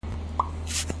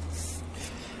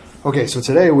Okay, so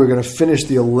today we're going to finish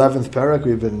the 11th Perek.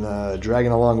 We've been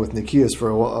dragging along with Nekius for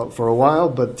a while,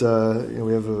 but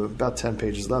we have about 10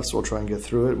 pages left, so we'll try and get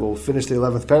through it. We'll finish the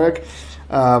 11th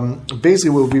Perek.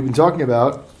 Basically, what we've been talking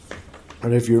about,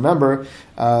 and if you remember,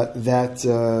 that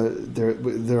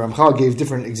the Ramchal gave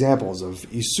different examples of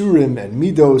Yesharim and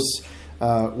middos,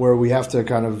 where we have to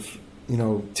kind of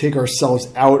take ourselves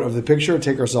out of the picture,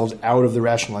 take ourselves out of the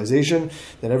rationalization,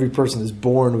 that every person is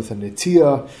born with a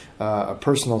netia, a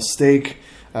personal stake,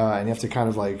 and you have to kind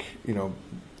of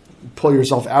pull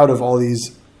yourself out of all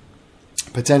these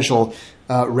potential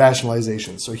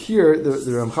rationalizations. So here, the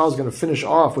Ramchal is going to finish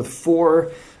off with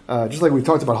four, just like we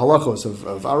talked about halachos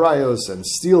of arayos and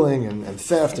stealing and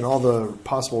theft and all the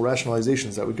possible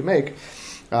rationalizations that we can make.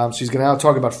 So he's going to now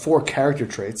talk about four character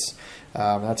traits.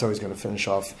 That's how he's going to finish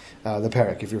off the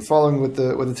Perek. If you're following with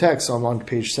the text, so I'm on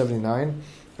page 79,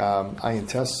 Ayin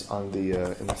Tes on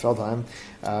the in the Feldheim.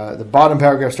 The bottom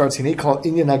paragraph starts, "Hinei called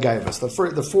Inyan HaGaivas." The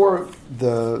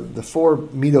four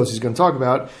middos he's going to talk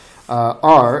about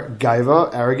are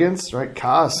gaiva, arrogance, right?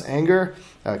 Kaas, anger,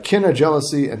 kina,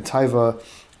 jealousy, and taiva.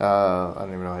 I don't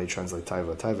even know how you translate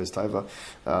taiva. Taiva is taiva,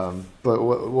 but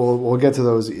we'll get to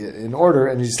those in order.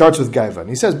 And he starts with gaiva, and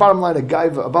he says, bottom line,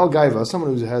 about gaiva,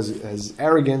 someone who has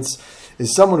arrogance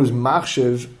is someone who's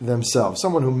machshiv themselves,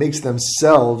 someone who makes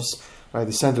themselves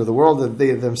the center of the world, that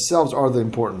they themselves are the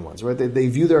important ones, right? They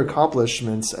view their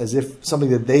accomplishments as if something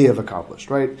that they have accomplished,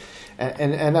 right?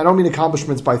 And I don't mean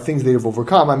accomplishments by things they have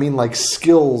overcome. I mean like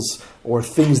skills or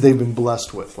things they've been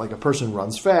blessed with. Like a person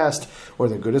runs fast, or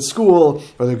they're good at school,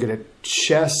 or they're good at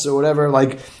chess or whatever.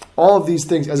 Like all of these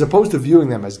things, as opposed to viewing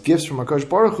them as gifts from HaKadosh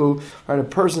Baruch Hu, right? A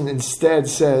person instead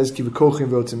says,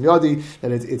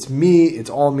 that it's me, it's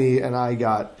all me, and I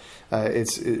got...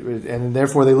 and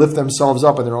therefore they lift themselves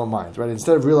up in their own minds, right?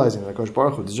 Instead of realizing that HaKadosh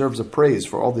Baruch Hu deserves a praise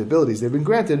for all the abilities they've been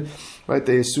granted, right?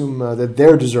 They assume that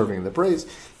they're deserving of the praise,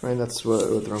 right? That's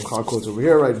what the Ramchal quotes over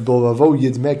here, right?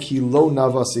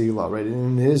 Right?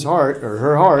 In his heart or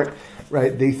her heart,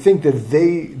 right? They think that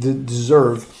they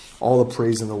deserve all the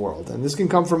praise in the world, and this can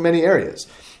come from many areas.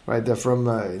 Right, that from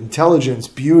intelligence,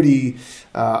 beauty,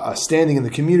 standing in the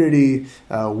community,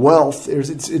 wealth.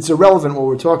 It's irrelevant what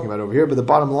we're talking about over here. But the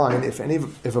bottom line, if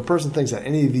a person thinks that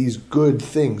any of these good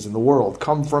things in the world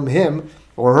come from him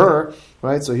or her,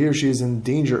 right? So he or she is in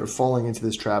danger of falling into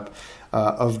this trap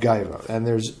of gaiva. And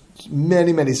there's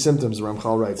many symptoms,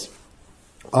 Ramchal writes,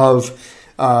 of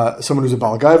someone who's a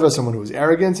bal gaiva, someone who is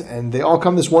arrogant, and they all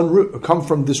come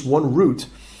from this one root.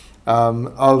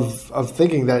 Of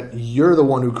thinking that you're the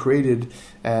one who created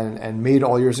and made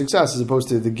all your success, as opposed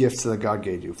to the gifts that God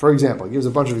gave you. For example, he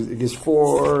gives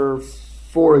four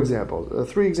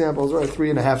examples, 3 examples, right?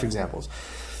 3.5 examples.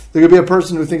 There could be a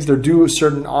person who thinks they're due a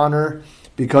certain honor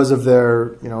because of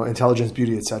their, intelligence,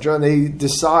 beauty, etc., and they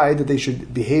decide that they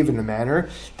should behave in a manner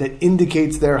that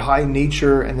indicates their high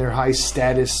nature and their high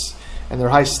status and their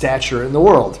high stature in the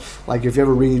world. Like if you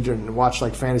ever read and watch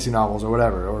like fantasy novels or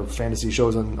whatever, or fantasy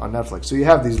shows on Netflix. So you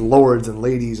have these lords and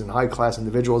ladies and high-class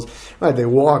individuals, right? They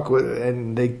walk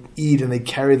and they eat and they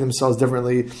carry themselves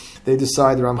differently. They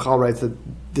decide, the Ramchal writes, that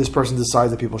this person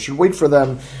decides that people should wait for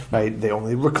them, right? They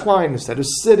only recline instead of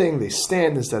sitting. They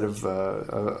stand instead of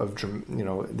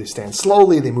they stand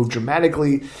slowly. They move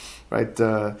dramatically, right?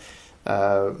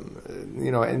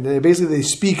 And they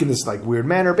speak in this like weird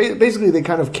manner. Basically, they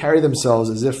kind of carry themselves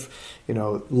as if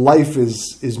life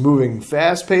is moving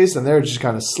fast paced, and they're just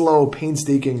kind of slow,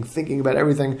 painstaking, thinking about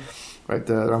everything. Right?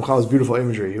 The Ramchal has beautiful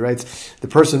imagery. He writes, the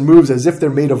person moves as if they're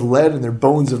made of lead and their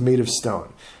bones are made of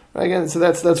stone. Right? Again, so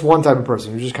that's one type of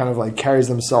person who just kind of like carries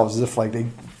themselves as if like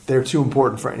they're too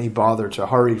important for any bother to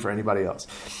hurry for anybody else.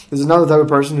 There's another type of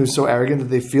person who's so arrogant that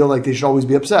they feel like they should always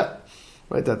be upset.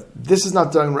 Right, that this is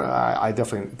not done. I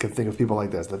definitely can think of people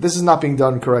like this. That this is not being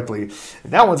done correctly.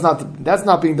 That's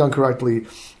not being done correctly.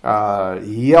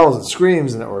 He yells and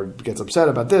screams or gets upset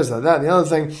about this, that, and the other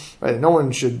thing. Right, no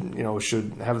one should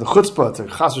have the chutzpah to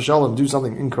chas v'shalom do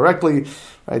something incorrectly.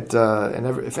 Right,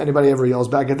 if anybody ever yells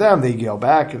back at them, they yell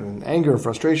back in anger and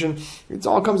frustration. It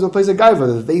all comes to a place of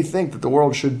gaiva, that they think that the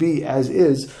world should be as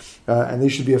is. And they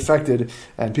should be affected,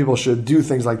 and people should do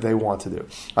things like they want to do.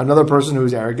 Another person who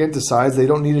is arrogant decides they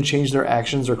don't need to change their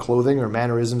actions or clothing or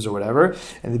mannerisms or whatever,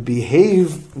 and they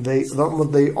behave, they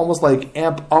almost like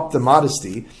amp up the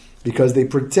modesty because they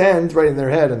pretend right in their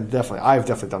head, and I've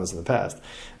definitely done this in the past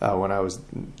when I was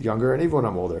younger and even when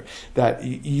I'm older, that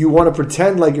you want to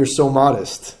pretend like you're so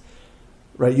modest.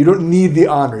 Right, you don't need the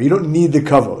honor. You don't need the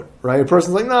kavod. Right, a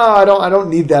person's like, no, I don't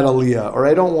need that aliyah, or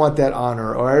I don't want that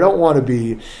honor, or I don't want to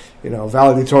be,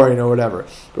 valedictorian or whatever.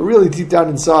 But really, deep down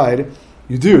inside,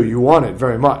 You do. You want it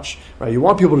very much, right? You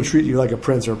want people to treat you like a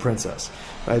prince or a princess,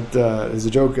 right? There's a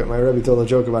joke. My Rebbe told a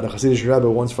joke about a Hasidic Rebbe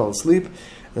once fell asleep.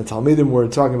 And the Talmidim were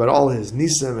talking about all his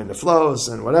nisim and neflos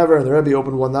and whatever. And the Rebbe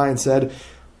opened one eye and said,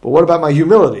 "But what about my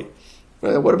humility?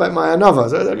 What about my anava?"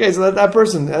 So, okay, so that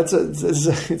person, it's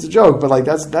a joke, but like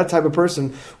that type of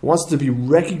person wants to be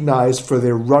recognized for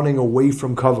their running away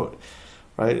from kavod,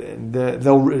 right? And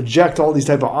they'll reject all these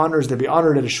type of honors. They'll be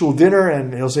honored at a shul dinner,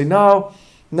 and he'll say, "No,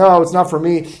 it's not for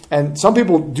me." And some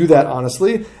people do that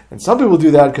honestly, and some people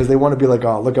do that because they want to be like,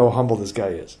 "Oh, look how humble this guy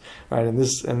is," right? And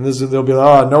this, they'll be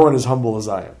like, "Oh, no one is humble as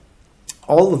I am."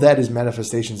 All of that is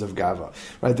manifestations of gava,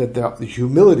 right? That the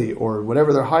humility or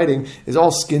whatever they're hiding is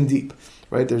all skin deep,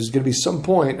 right? There's going to be some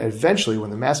point eventually when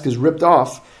the mask is ripped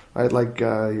off, right? Like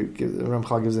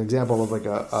Ramchal gives an example of like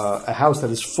a house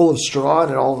that is full of straw,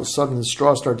 and all of a sudden the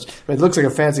straw starts. Right, it looks like a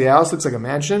fancy house, looks like a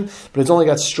mansion, but it's only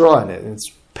got straw in it, and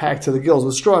it's packed to the gills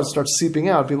with straw. It starts seeping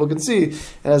out. People can see it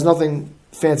has nothing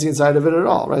fancy inside of it at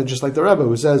all, right? Just like the Rebbe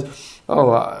who says,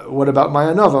 "Oh, what about my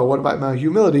anava? What about my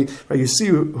humility?" Right? You see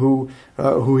who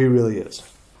he really is.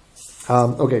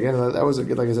 Okay, again, that was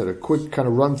like I said, a quick kind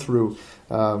of run through.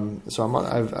 So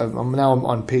I'm now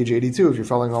on page 82. If you're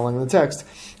following along in the text,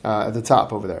 at the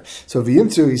top over there. So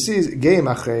v'yimtzu, he sees geim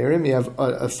achreirim. You have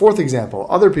a fourth example.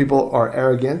 Other people are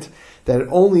arrogant that it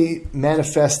only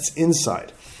manifests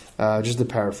inside. Just to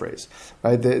paraphrase,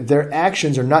 right? Their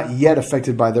actions are not yet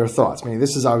affected by their thoughts. Meaning,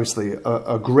 this is obviously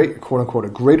a great, quote unquote, a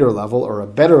greater level or a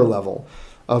better level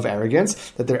of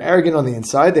arrogance. That they're arrogant on the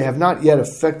inside. They have not yet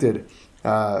affected,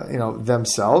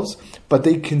 themselves, but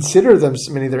they consider them.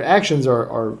 Many of their actions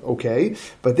are okay,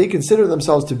 but they consider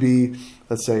themselves to be,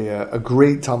 let's say, a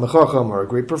great Talmid Chacham or a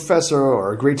great professor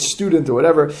or a great student or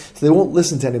whatever. So they won't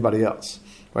listen to anybody else.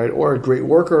 Right, or a great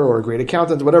worker, or a great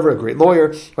accountant, whatever, a great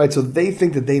lawyer, right? So they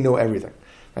think that they know everything,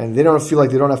 and they don't feel like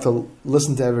they don't have to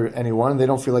listen to anyone, and they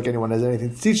don't feel like anyone has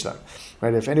anything to teach them,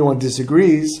 right? If anyone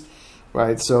disagrees,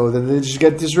 right, so then they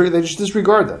just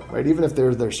disregard them, right? Even if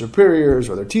they're their superiors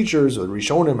or their teachers or the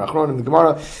Rishonim, Achronim, the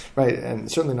Gemara, right?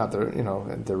 And certainly not the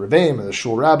Rebbeim or the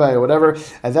shul rabbi or whatever.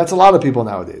 And that's a lot of people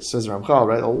nowadays, says Ramchal,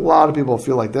 right? A lot of people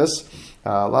feel like this.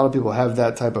 A lot of people have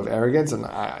that type of arrogance, and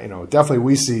definitely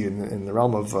we see in the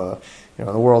realm of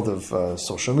the world of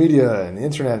social media and the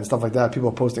internet and stuff like that.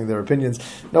 People posting their opinions.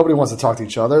 Nobody wants to talk to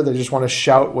each other. They just want to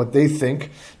shout what they think.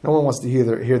 No one wants to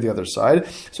hear the other side.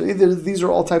 So these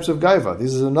are all types of gaiva.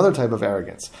 This is another type of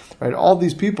arrogance, right? All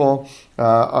these people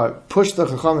push the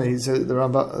chachamim. He says, the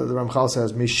Ramchal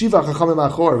says, "Meshiva chachamim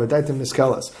achor v'daitem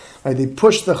miskelas." Right? They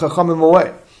push the chachamim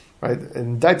away. Right,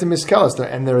 and daitem miskelas,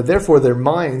 and therefore their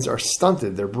minds are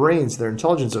stunted, their brains, their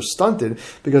intelligence are stunted,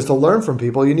 because to learn from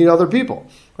people, you need other people.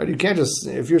 Right, you can't just,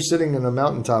 if you're sitting in a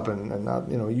mountaintop and not,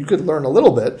 you could learn a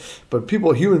little bit, but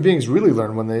human beings really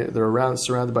learn when they're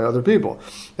surrounded by other people,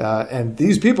 and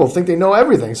these people think they know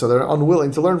everything, so they're unwilling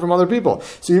to learn from other people.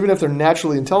 So even if they're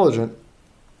naturally intelligent,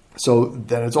 so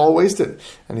then it's all wasted.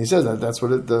 And he says that's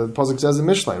what the pasuk says in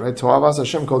Mishlei, right? Toavas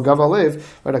Hashem kol gavalev,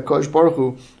 right? HaKadosh Baruch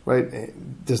Hu,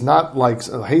 right, does not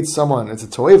hate someone. It's a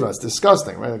toeva. It's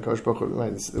disgusting, right? HaKadosh Baruch Hu,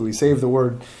 right? We save the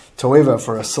word toeva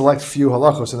for a select few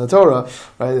halachos in the Torah,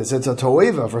 right? It's a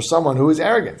toeva for someone who is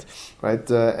arrogant, right?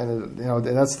 And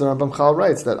that's the Rambam Chal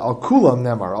writes that al kulam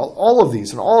nemar, all of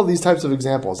these and all of these types of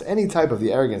examples, any type of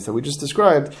the arrogance that we just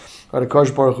described, right?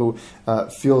 HaKadosh Baruch Hu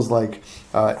feels like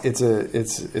it's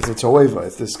a toeva.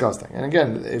 It's disgusting. And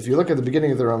again, if you look at the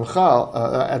beginning of the Ramchal,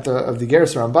 of the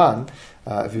Geras Ramban,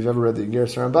 if you've ever read the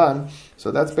Geras Ramban,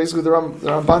 so that's basically the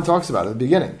Ramban talks about at the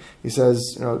beginning. He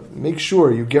says, make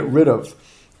sure you get rid of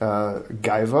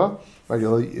gaiva, right?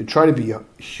 You try to be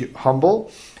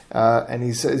humble, and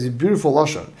he says, a beautiful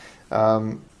lashon.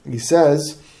 He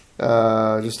says,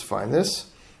 just to find this,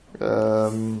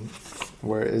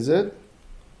 where is it?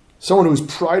 Someone who is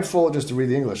prideful, just to read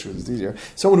the English because it's easier.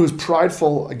 Someone who is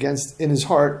prideful in his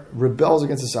heart rebels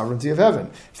against the sovereignty of heaven.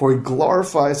 For he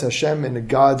glorifies Hashem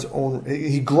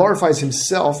he glorifies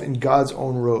himself in God's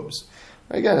own robes.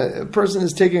 Again, a person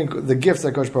is taking the gifts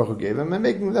that Kosh Baruch Hu gave him and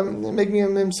making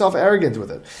him himself arrogant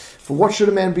with it. For what should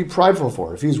a man be prideful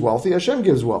for? If he's wealthy, Hashem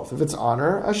gives wealth. If it's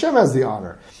honor, Hashem has the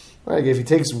honor. Right? If he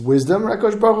takes wisdom, right,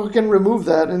 Kosh Baruch Hu can remove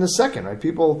that in a second. Right?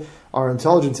 People are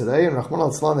intelligent today, and Rahman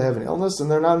al-Islam, they have an illness, and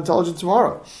they're not intelligent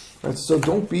tomorrow. Right? So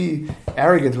don't be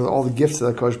arrogant with all the gifts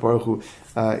that Kosh Baruch Hu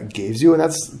gives you, and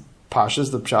that's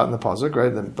Pashas, the pshat and the pasuk,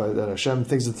 right? That Hashem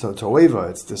thinks it's a toeva.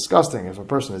 It's disgusting if a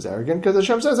person is arrogant, because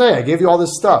Hashem says, "Hey, I gave you all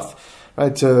this stuff,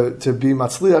 right, to be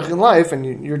matzliach in life,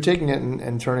 and you're taking it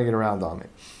and turning it around on me."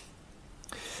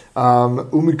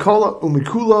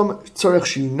 Umikulam tzarech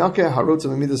shinake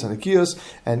harotzim middas Nekius,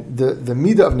 and the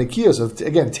middah of Nekius, of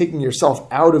again taking yourself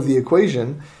out of the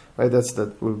equation, right? That's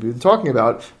what we've been talking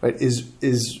about, right?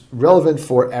 Is relevant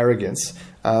for arrogance,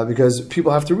 because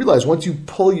people have to realize once you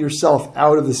pull yourself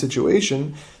out of the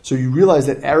situation, so you realize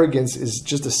that arrogance is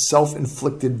just a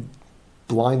self-inflicted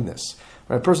blindness.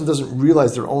 Right? A person doesn't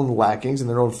realize their own lackings and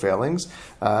their own failings,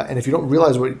 and if you don't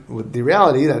realize what the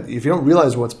reality, that if you don't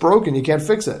realize what's broken, you can't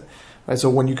fix it. Right? So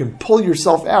when you can pull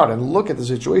yourself out and look at the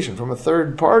situation from a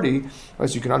third party, right,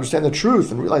 so you can understand the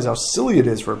truth and realize how silly it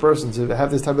is for a person to have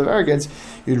this type of arrogance,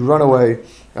 you'd run away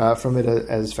from it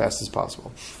as fast as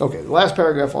possible. Okay, the last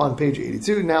paragraph on page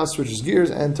 82 now switches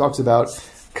gears and talks about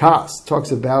kas,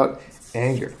 talks about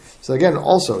anger. So again,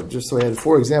 also, just so we had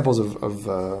 4 examples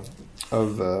of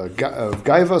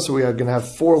gaiva, so we are going to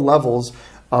have 4 levels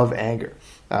of anger.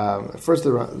 First, the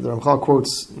Ramchal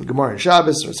quotes Gemara in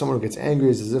Shabbos, or someone who gets angry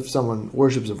is as if someone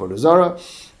worships avodah zarah,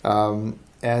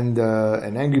 and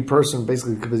an angry person,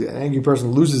 basically, because an angry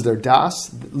person loses their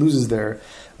das, loses their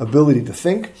ability to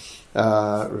think.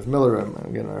 Rav Miller,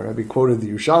 again, Rabbi quoted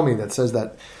the Yesharim that says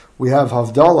that we have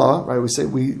Havdalah, right? We say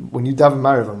when you daven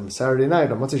Mariv on Saturday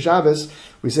night on Motzei Shabbos,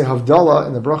 we say Havdalah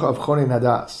in the bracha of Chonin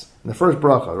Hadas, in the first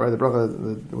bracha, right? The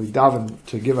bracha that we daven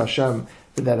to give Hashem,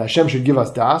 that Hashem should give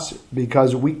us das,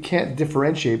 because we can't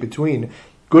differentiate between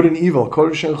good and evil,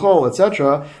 kodesh and chol,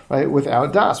 etc., right?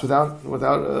 Without das, without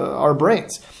our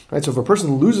brains, right? So if a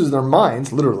person loses their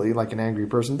minds, literally, like an angry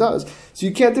person does, so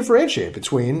you can't differentiate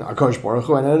between HaKadosh Baruch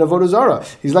Hu and an avodah zarah.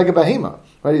 He's like a behema,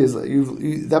 right?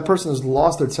 That person has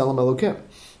lost their tzelem Elokim.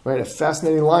 Right, a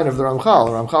fascinating line of the Ramchal.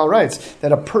 The Ramchal writes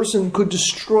that a person could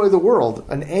destroy the world.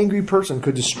 An angry person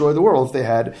could destroy the world if they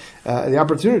had the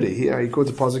opportunity. He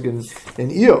quotes a pasuk in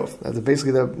Eov. That's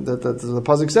basically the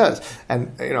pasuk says.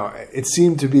 And it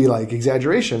seemed to be like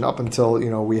exaggeration up until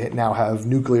we now have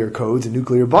nuclear codes and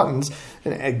nuclear buttons.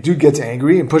 And a dude gets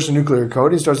angry and pushes a nuclear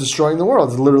code and he starts destroying the world.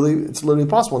 It's literally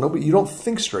possible. No, but you don't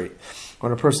think straight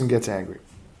when a person gets angry.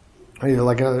 You're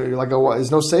like there's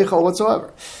no seichel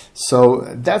whatsoever. So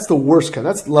that's the worst kind.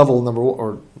 That's level number 1,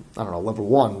 or I don't know, level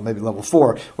 1, maybe level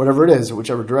 4, whatever it is,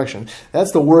 whichever direction.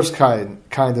 That's the worst kind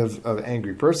of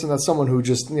angry person. That's someone who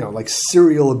just like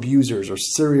serial abusers or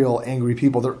serial angry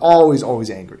people. They're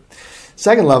always angry.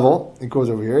 Second level, he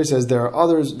quotes over here. He says there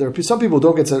are some people who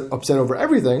don't get upset over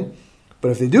everything,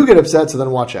 but if they do get upset, so then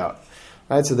watch out.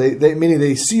 Right? So they meaning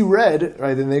they see red,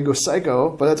 right? Then they go psycho,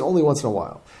 but that's only once in a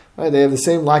while. Right, they have the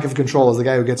same lack of control as the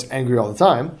guy who gets angry all the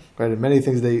time. Right, and many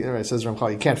things it says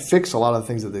Ramchal, you can't fix a lot of the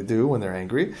things that they do when they're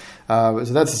angry. So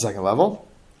that's the second level.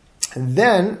 And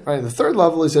then, right, the third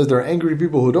level, he says there are angry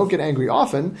people who don't get angry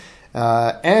often,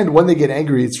 and when they get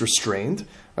angry, it's restrained.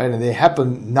 Right, and they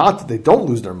don't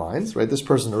lose their minds. Right, this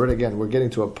person already, again, we're getting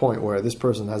to a point where this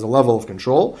person has a level of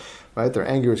control. Right, their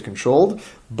anger is controlled,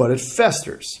 but it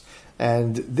festers,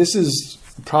 and this is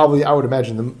probably, I would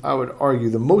argue,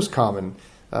 the most common.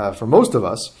 For most of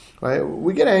us, right,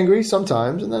 we get angry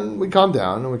sometimes, and then we calm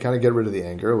down and we kind of get rid of the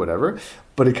anger or whatever.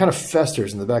 But it kind of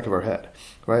festers in the back of our head,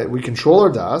 right? We control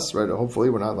our das, right? Hopefully,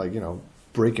 we're not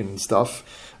breaking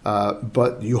stuff,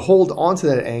 but you hold on to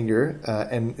that anger,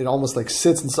 and it almost like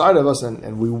sits inside of us,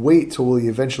 and we wait till we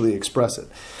eventually express it,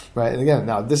 right? And again,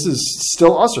 now this is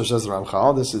still usher, says the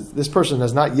Ramchal. This person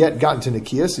has not yet gotten to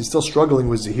Nekius. He's still struggling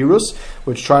with Zehirus,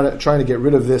 which trying to get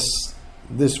rid of this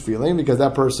feeling, because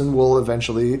that person will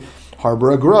eventually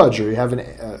harbor a grudge, or you have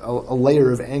a layer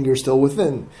of anger still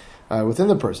within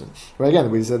the person. Right?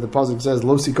 Again, we said the pasuk says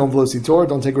lo sikom v'lo sitor,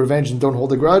 don't take revenge and don't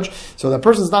hold a grudge. So that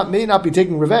person may not be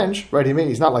taking revenge, right?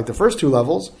 He's not like the first 2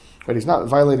 levels, right? He's not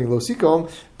violating lo sikom,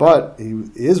 but he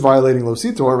is violating lo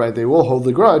sitor, right? They will hold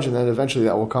the grudge, and then eventually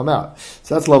that will come out.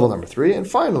 So that's level number 3. And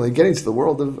finally, getting to the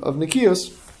world of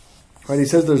Nekius, right? He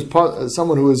says there's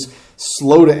someone who is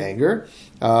slow to anger,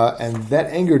 and that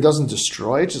anger doesn't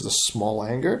destroy, it's just a small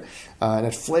anger, and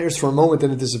it flares for a moment, then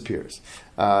it disappears.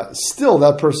 Still,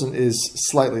 that person is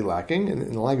slightly lacking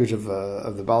in the language of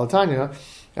the Balatanya.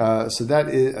 So that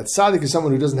is, a tzaddik is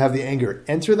someone who doesn't have the anger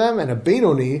enter them, and a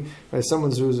benoni, right,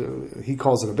 someone he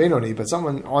calls it a benoni, but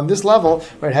someone on this level,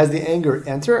 right, has the anger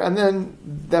enter, and then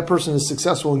that person is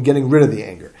successful in getting rid of the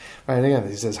anger. Right, and again,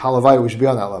 he says halavai, we should be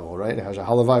on that level, right?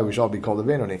 Halavai, we should all be called a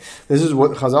benoni. This is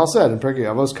what Chazal said in Perek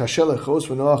Avos, kasher lechos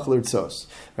v'noach l'rtzos.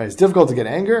 Right, it's difficult to get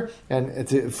anger, and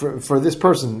for this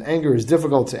person, anger is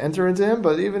difficult to enter into him.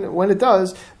 But even when it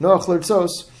does, noach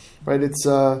l'rtzos, right? It's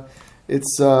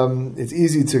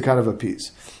easy to kind of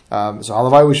appease. So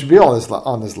halavai, we should be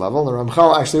on this level. And the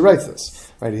Ramchal actually writes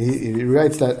this. Right, he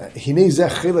writes that hinei zeh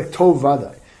chelek tov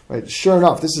vadai. right? Sure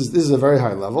enough, this is a very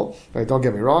high level, right? Don't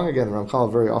get me wrong. Again, the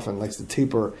Ramchal very often likes to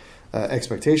taper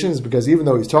expectations, because even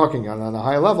though he's talking on a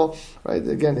high level, right?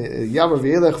 Again,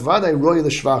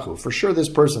 for sure, this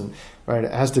person, right,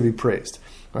 has to be praised,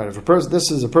 right? If this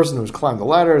is a person who's climbed the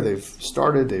ladder, they've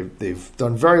started, they've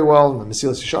done very well in the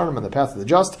Mesillas Yesharim and the path of the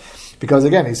just, because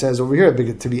again, he says over here,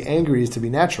 to be angry is to be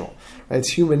natural, right?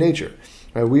 It's human nature,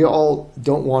 right? We all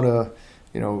don't want to,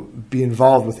 be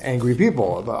involved with angry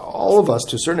people. But all of us,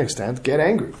 to a certain extent, get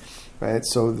angry. Right,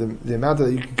 so the amount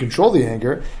that you can control the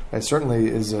anger, right, certainly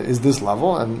is this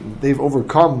level, and they've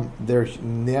overcome their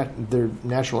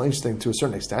natural instinct to a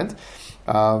certain extent.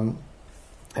 And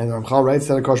Ramchal writes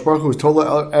that Akash Baruch Hu is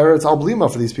tola eretz al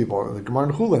blima for these people. The Gemara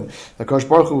in Chulin, Akash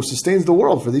Baruch Hu sustains the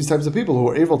world for these types of people who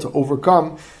are able to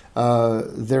overcome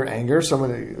their anger.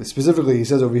 Someone specifically, he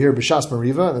says over here, b'shas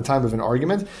mariva, in the time of an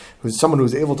argument, who's someone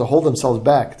who's able to hold themselves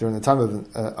back during the time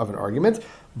of an argument,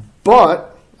 but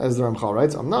as the Ramchal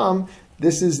writes, Amnam,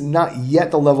 this is not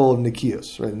yet the level of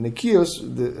Nekius. Right?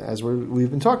 Nekius, as we've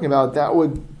been talking about, that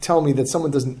would tell me that someone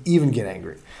doesn't even get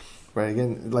angry. Right?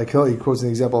 Again, like he quotes an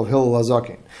example of Hillel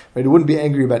Hazaken. Right? He wouldn't be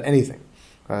angry about anything.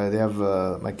 They have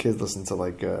my kids listen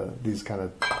to these kind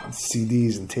of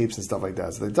CDs and tapes and stuff like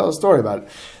that. So they tell a story about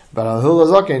how Hillel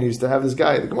Hazaken used to have this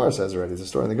guy. The Gemara says already. It's a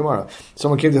story in the Gemara.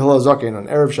 Someone came to Hillel Hazaken on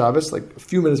Erev Shabbos, like a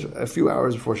few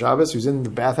hours before Shabbos. He was in the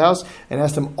bathhouse and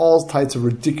asked him all types of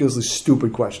ridiculously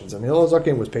stupid questions. And Hillel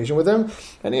Hazaken was patient with him,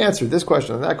 and he answered this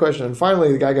question and that question. And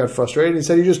finally, the guy got frustrated. He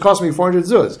said, "You just cost me 400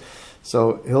 zuz."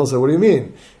 So Hillel said, "What do you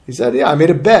mean?" He said, "Yeah, I made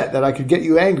a bet that I could get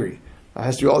you angry. I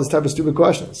asked you all this type of stupid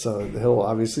questions." So Hillel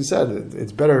obviously said,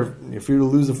 it's better for you to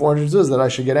lose the 400 zuz that I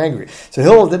should get angry. So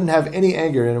Hillel didn't have any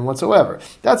anger in him whatsoever.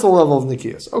 That's a level of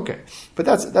Nekius. Okay. But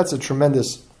that's a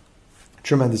tremendous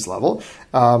level.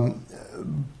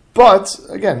 But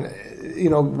again,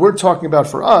 we're talking about,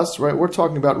 for us, right, we're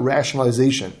talking about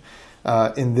rationalization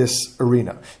in this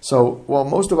arena. So while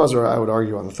most of us are, I would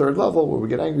argue, on the third level, where we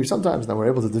get angry sometimes, and then we're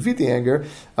able to defeat the anger,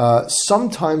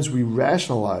 sometimes we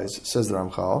rationalize, says the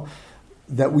Ramchal,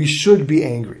 that we should be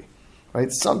angry,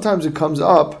 right? Sometimes it comes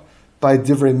up by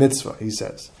divrei mitzvah, he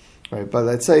says, right? But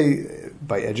let's say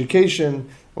by education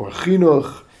or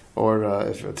chinuch, or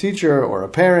if you're a teacher or a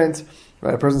parent,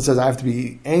 right? A person says, I have to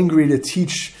be angry to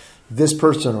teach this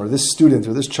person or this student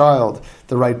or this child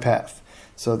the right path.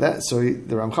 So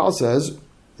the Ramchal says,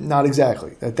 not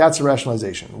exactly. That's a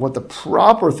rationalization. What the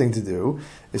proper thing to do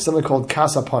is something called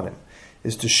kasapanim,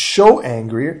 is to show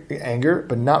anger,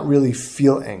 but not really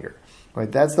feel anger. Right,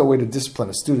 that's the way to discipline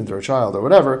a student or a child or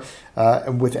whatever,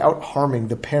 and without harming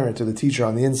the parent or the teacher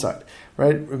on the inside.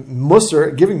 Right,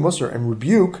 giving musar and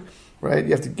rebuke. Right,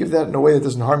 you have to give that in a way that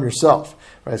doesn't harm yourself.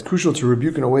 Right, it's crucial to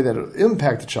rebuke in a way that will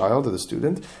impact the child or the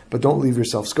student, but don't leave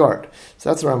yourself scarred. So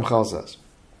that's what Ramchal says.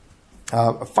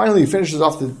 Finally, he finishes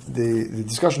off the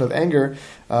discussion of anger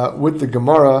with the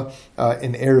Gemara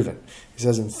in Eruvin. He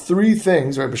says in three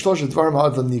things, right?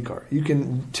 You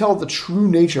can tell the true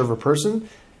nature of a person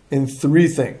in three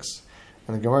things.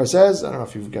 And the Gemara says, I don't know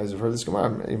if you guys have heard this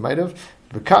Gemara, you might have,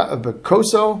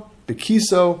 Bekoso,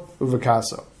 Bekiso,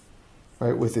 Uvakaso.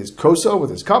 Right, with his koso, with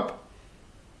his cup,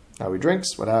 how he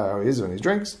drinks, how he is when he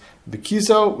drinks.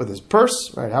 Bekiso, with his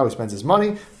purse, right, how he spends his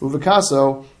money.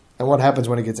 Uvakaso, and what happens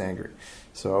when he gets angry.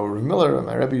 So Rav Miller,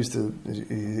 my Rebbe he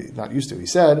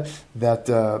said that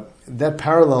that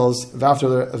parallels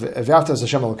V'aftas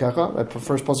Hashem Elokecha, right,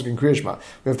 first pasuk in Kriya Shema.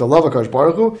 We have to love HaKadosh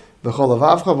Baruch Hu, v'chol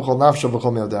lavavcha, v'chol nafsho,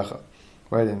 v'chol me'odecha,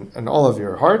 right, in all of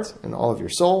your heart, and all of your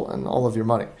soul, and all of your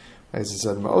money. As it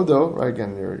said, Ma'odo, right,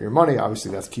 again, your money,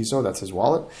 obviously that's Kiso, that's his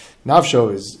wallet.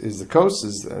 Nafsho is the kos,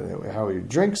 is how he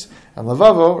drinks. And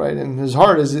Lavavo, right, and his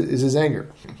heart is his anger.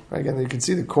 Right, again, you can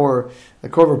see the core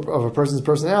of a person's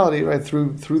personality, right,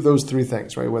 through those three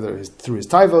things, right, whether it's through his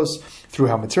taivos, through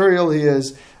how material he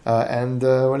is, and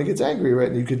when he gets angry,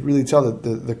 right, you could really tell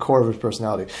the core of his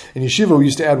personality. In Yeshiva, we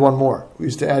used to add one more. We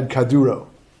used to add Kaduro,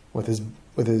 with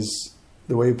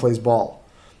the way he plays ball.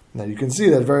 Now you can see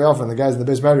that very often the guys in the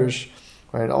base medrash,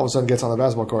 right, all of a sudden gets on the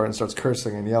basketball court and starts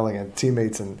cursing and yelling at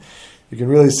teammates, and you can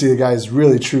really see the guy's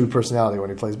really true personality when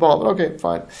he plays ball. But okay,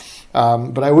 fine.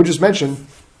 But I would just mention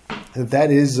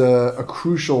that is a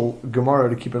crucial Gemara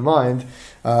to keep in mind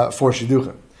for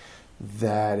Shidduchim.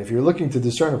 That if you're looking to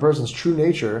discern a person's true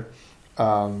nature,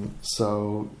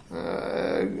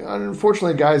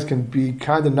 unfortunately guys can be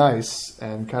kind of nice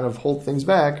and kind of hold things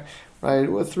back, right,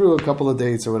 through a couple of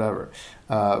dates or whatever.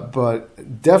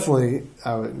 But definitely, you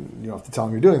don't have to tell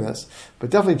them you're doing this, but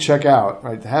definitely check out,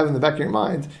 right, to have in the back of your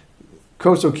mind,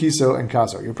 Koso, Kiso, and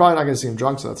Kaso. You're probably not going to see him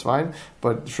drunk, so that's fine.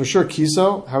 But for sure,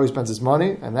 Kiso, how he spends his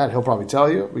money, and that he'll probably tell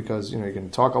you, because, you can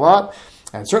talk a lot.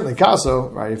 And certainly Kaso,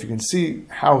 right, if you can see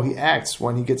how he acts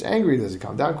when he gets angry, does he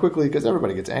calm down quickly? Because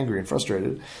everybody gets angry and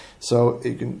frustrated. So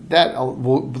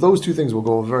those two things will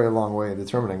go a very long way in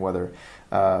determining whether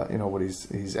what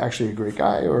he's actually a great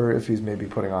guy or if he's maybe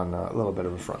putting on a little bit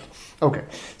of a front. Okay,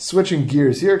 switching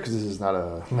gears here because this is not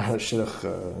a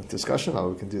shidduch discussion.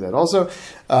 We can do that also.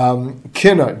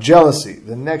 Kina, jealousy,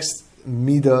 the next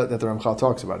middah that the Ramchal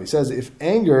talks about. He says if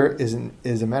anger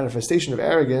is a manifestation of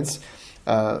arrogance,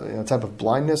 type of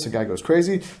blindness, a guy goes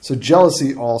crazy. So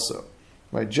jealousy also,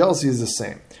 right? Jealousy is the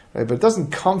same, right? But it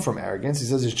doesn't come from arrogance. He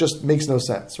says it just makes no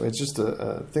sense, right? It's just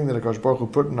a thing that HaKadosh Baruch Hu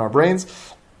put in our brains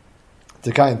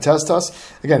to kind of test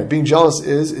us. Again, being jealous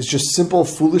is just simple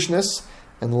foolishness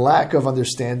and lack of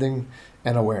understanding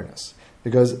and awareness.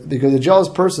 Because a jealous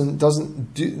person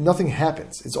nothing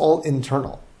happens. It's all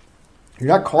internal. You're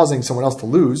not causing someone else to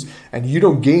lose, and you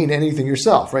don't gain anything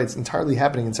yourself, right? It's entirely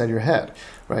happening inside your head,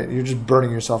 right? You're just burning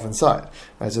yourself inside,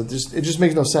 right? So it just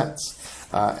makes no sense.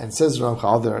 And says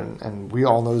Ramchal there, and we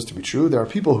all know this to be true, there are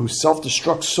people who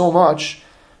self-destruct so much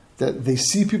that they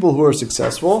see people who are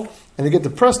successful, and they get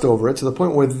depressed over it to the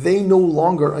point where they no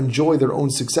longer enjoy their own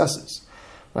successes,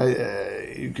 right?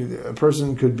 A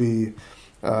person could be...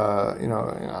 I don't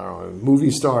know, a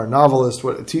movie star, novelist,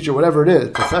 a teacher, whatever it is,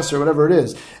 professor, whatever it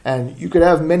is, and you could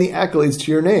have many accolades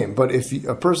to your name. But if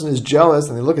a person is jealous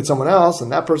and they look at someone else,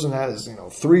 and that person has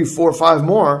 3, 4, 5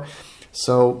 more,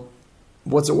 so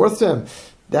what's it worth to him?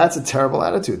 That's a terrible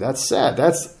attitude. That's sad.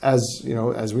 That's as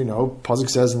we know, Pasuk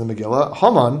says in the Megillah,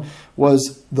 Haman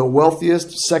was the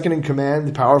wealthiest, second in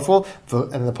command, powerful,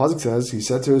 and the Pasuk says he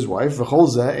said to his wife,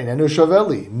 "V'chol zeh einenu shaveh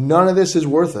li." None of this is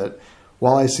worth it.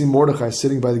 While I see Mordechai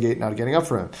sitting by the gate, not getting up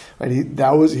for him, right? He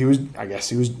was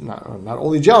not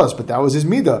only jealous, but that was his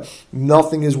middah.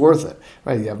 Nothing is worth it,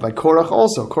 right? You have by Korach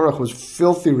also. Korach was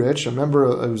filthy rich. A member,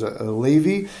 it was a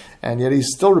Levi, and yet he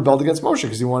still rebelled against Moshe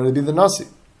because he wanted to be the Nasi.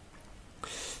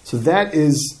 So that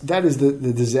is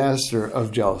the disaster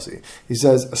of jealousy. He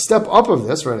says a step up of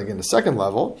this, right? Again, the second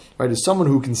level, right, is someone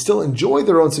who can still enjoy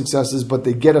their own successes, but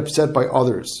they get upset by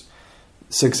others'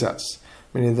 success.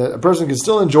 Meaning that a person can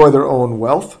still enjoy their own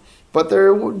wealth, but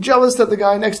they're jealous that the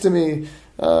guy next to me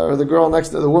or the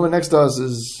woman next to us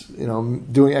is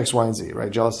doing X, Y, and Z. Right?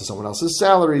 Jealous of someone else's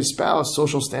salary, spouse,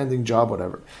 social standing, job,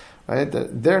 whatever. Right?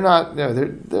 They're not. They're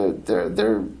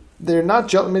not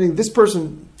jealous. Meaning this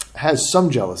person has some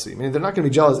jealousy. Meaning they're not going to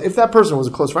be jealous if that person was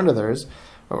a close friend of theirs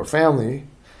or family,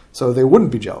 so they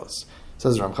wouldn't be jealous.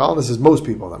 Says Ramchal. This is most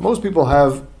people. That most people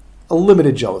have a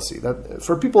limited jealousy. That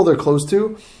for people they're close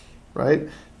to. Right,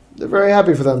 they're very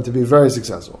happy for them to be very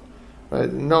successful. Right,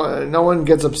 no one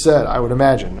gets upset. I would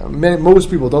imagine most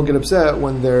people don't get upset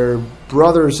when their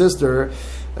brother or sister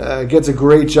gets a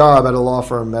great job at a law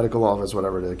firm, medical office,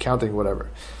 whatever, accounting,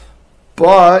 whatever.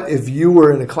 But if you were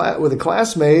in a class with a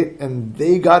classmate and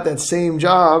they got that same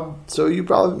job, so you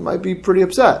probably might be pretty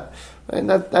upset. And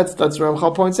that's what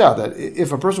Ramchal points out, that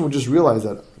if a person would just realize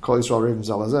that Kol Yisrael Revim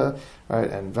Zalazeh, right,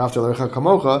 and V'ahavta l'recha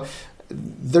kamocha,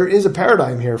 there is a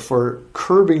paradigm here for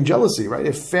curbing jealousy, right?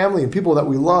 If family and people that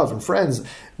we love and friends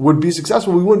would be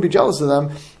successful, we wouldn't be jealous of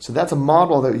them. So that's a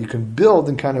model that you can build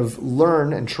and kind of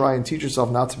learn and try and teach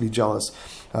yourself not to be jealous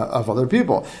of other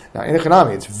people. Now, in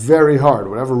economy, it's very hard,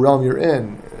 whatever realm you're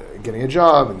in, getting a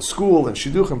job, in school, in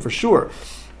shidduchim, for sure.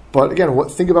 But again,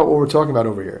 think about what we're talking about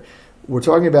over here. We're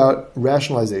talking about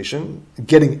rationalization,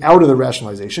 getting out of the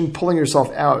rationalization, pulling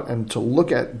yourself out and to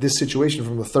look at this situation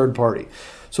from the third party.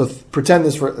 So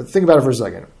think about it for a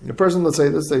second. A person, let's say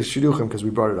shidduchim, because we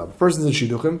brought it up. A person's in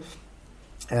shidduchim,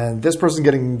 and this person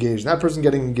getting engaged, that person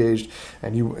getting engaged,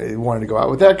 and you wanted to go out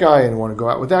with that guy and want to go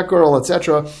out with that girl,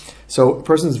 etc. So a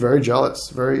person is very jealous,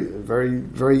 very, very,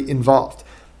 very involved.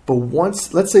 But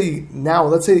let's say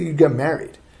you get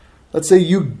married. Let's say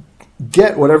you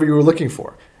get whatever you were looking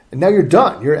for. And now you're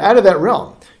done. You're out of that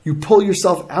realm. You pull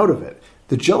yourself out of it.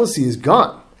 The jealousy is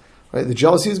gone. Right? The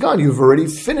jealousy is gone. You've already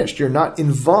finished. You're not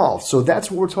involved. So that's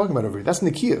what we're talking about over here. That's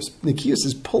Nekius. Nekius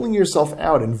is pulling yourself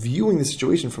out and viewing the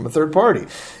situation from a third party.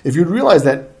 If you'd realize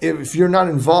that if you're not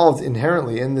involved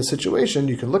inherently in the situation,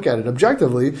 you can look at it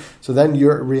objectively, so then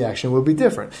your reaction will be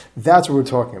different. That's what we're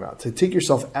talking about. To take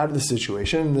yourself out of the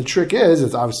situation. And the trick is,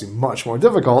 it's obviously much more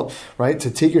difficult, right? To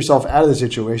take yourself out of the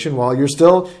situation while you're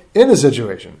still in the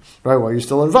situation, right? While you're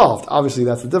still involved. Obviously,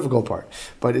 that's the difficult part.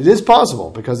 But it is possible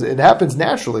because it happens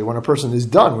naturally when a person is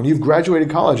done. When you've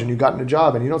graduated college and you've gotten a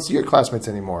job and you don't see your classmates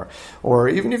anymore. Or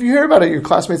even if you hear about it, your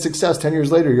classmate's success 10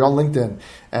 years later, you're on LinkedIn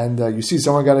and you see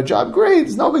someone got a job, great,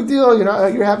 it's no big deal.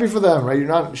 You're happy for them, right?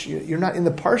 You're not in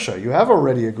the parsha. You have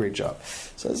already a great job.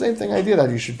 So the same thing idea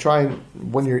that you should try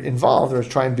and, when you're involved, or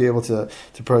try and be able to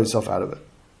pull yourself out of it.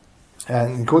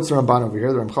 And he quotes the Ramban over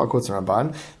here, the Ramchal quotes the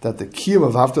Ramban, that the kiyum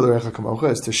of Haftal L'Orecha Kamocha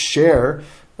is to share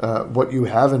what you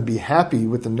have and be happy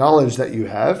with the knowledge that you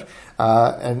have.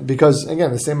 And because,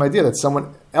 again, the same idea that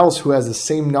someone else who has the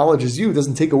same knowledge as you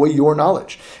doesn't take away your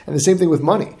knowledge. And the same thing with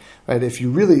money, right? If you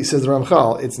really, says the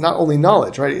Ramchal, it's not only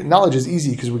knowledge, right? Knowledge is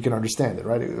easy because we can understand it,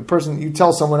 right? A person, you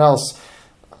tell someone else,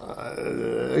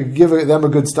 give them a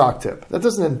good stock tip. That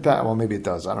doesn't impact, well, maybe it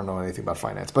does. I don't know anything about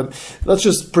finance, but let's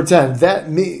just pretend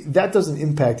that doesn't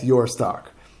impact your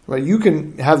stock, right? You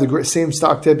can have the same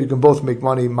stock tip. You can both make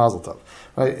money, mazel tov,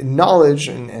 right? Knowledge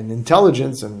and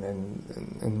intelligence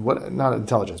and what, not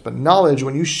intelligence, but knowledge,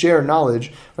 when you share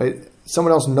knowledge, right?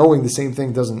 Someone else knowing the same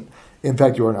thing doesn't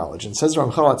impact your knowledge. And says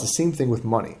Ramchal, it's the same thing with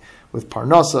money, with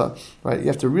parnasa, right? You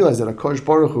have to realize that HaKadosh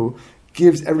Baruch Hu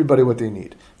gives everybody what they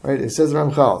need. Right? It says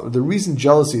Ramchal, the reason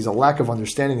jealousy is a lack of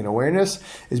understanding and awareness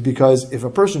is because if a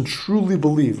person truly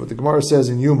believes what the Gemara says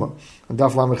in Yuma, on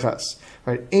Daf Lameches,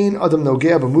 right? Ein adam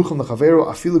nogea b'mucham l'chaveru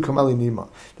afilu kameli nima,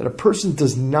 that a person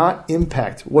does not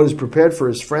impact what is prepared for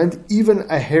his friend even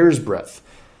a hair's breadth.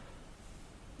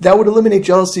 That would eliminate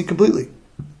jealousy completely.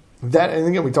 That, and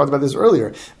again, we talked about this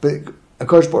earlier, but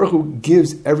HaKadosh Baruch Hu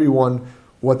gives everyone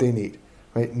what they need.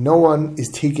 Right? No one is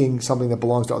taking something that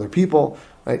belongs to other people.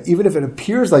 Right? Even if it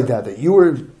appears like that you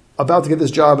were about to get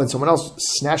this job and someone else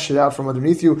snatched it out from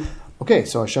underneath you, okay,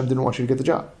 so Hashem didn't want you to get the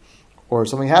job. Or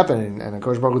something happened and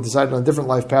HaKadosh Baruch Hu decided on a different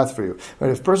life path for you.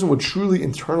 Right? If a person would truly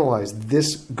internalize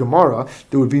this Gemara,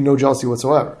 there would be no jealousy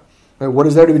whatsoever. Right? What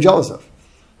is there to be jealous of?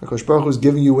 HaKadosh Baruch Hu is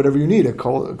giving you whatever you need.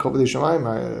 Whatever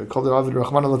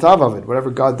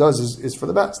God does is for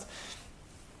the best.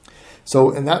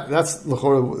 So, and that's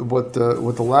what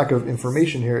the lack of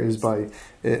information here is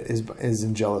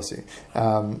in jealousy.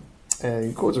 And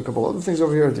he quotes a couple other things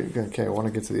over here. Okay, I want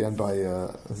to get to the end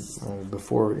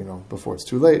before it's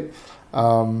too late.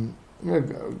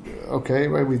 Okay,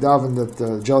 right? We daven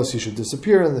that jealousy should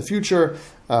disappear in the future.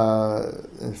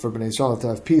 For Bnei Yisrael to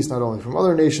have peace, not only from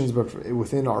other nations, but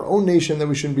within our own nation, that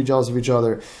we shouldn't be jealous of each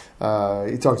other.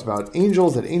 He talks about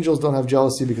angels, that angels don't have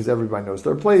jealousy because everybody knows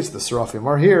their place. The Seraphim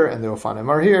are here, and the Ophanim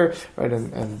are here, right?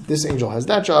 And this angel has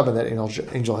that job, and that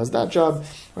angel has that job,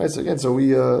 right? So again,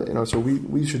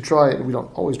 we should try. We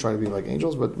don't always try to be like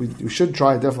angels, but we should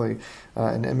try definitely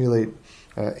and emulate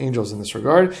angels in this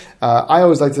regard. I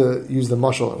always like to use the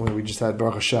mashal when we just had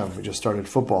Baruch Hashem. We just started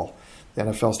football. The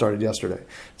NFL started yesterday.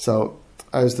 So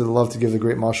I used to love to give the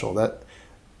great mashal that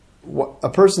a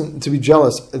person, to be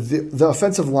jealous, the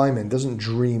offensive lineman doesn't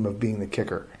dream of being the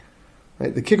kicker.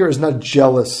 Right? The kicker is not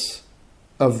jealous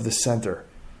of the center.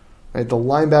 Right? The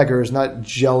linebacker is not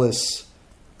jealous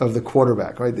of the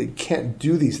quarterback. Right? They can't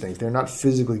do these things. They're not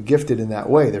physically gifted in that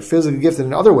way. They're physically gifted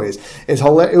in other ways. It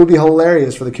would be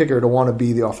hilarious for the kicker to want to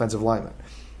be the offensive lineman.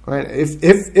 Right?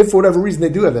 If for whatever reason they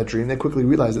do have that dream, they quickly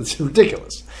realize it's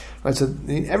ridiculous. Right? So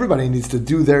everybody needs to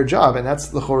do their job, and that's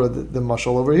the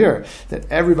mashal over here. That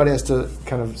everybody has to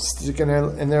kind of stick in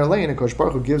their lane, and Kosh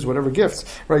Baruch Hu gives whatever gifts.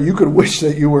 Right? You could wish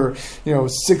that you were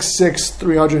 6'6",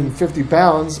 350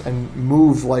 pounds, and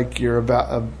move like you're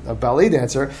a ballet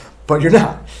dancer, but you're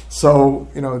not. So,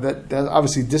 that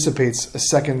obviously dissipates a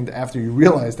second after you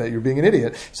realize that you're being an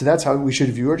idiot. So that's how we should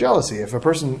view our jealousy. If a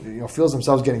person feels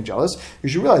themselves getting jealous, you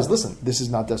should realize, listen, this is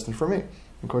not destined for me.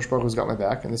 And Kosh Baruch Hu's got my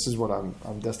back, and this is what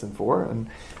I'm destined for. And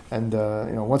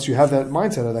once you have that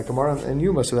mindset of that Gemara and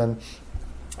Yuma, so then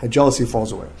jealousy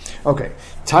falls away. Okay,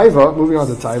 Taiva, moving on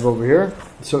to Taiva over here.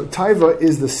 So Taiva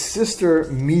is the sister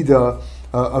middah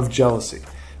of jealousy,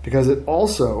 because it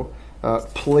also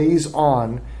plays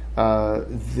on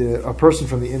a person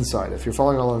from the inside. If you're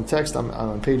following along in the text, I'm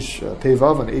on page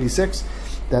Pevav on 86.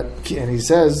 And he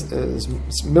says,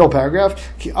 middle paragraph,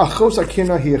 the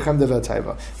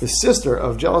sister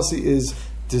of jealousy is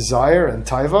desire and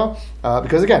taiva,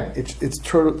 because again, it's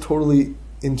totally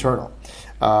internal.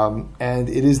 And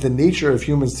it is the nature of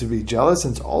humans to be jealous,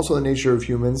 and it's also the nature of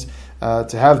humans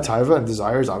to have taiva and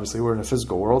desires. Obviously, we're in a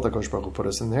physical world, like Kosh Baruch Hu put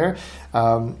us in there.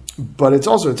 But it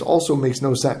also makes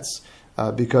no sense.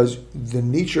 Because the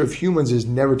nature of humans is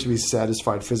never to be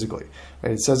satisfied physically.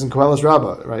 Right? It says in Koheles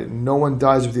Rabbah, right? No one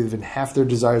dies with even half their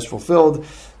desires fulfilled.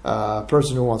 A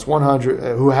person who wants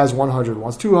 100, who has 100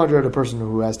 wants 200. A person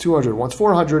who has 200 wants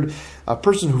 400. A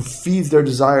person who feeds their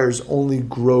desires only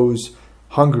grows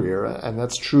hungrier, and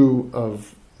that's true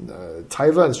of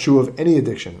taiva. It's true of any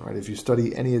addiction, right? If you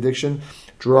study any addiction,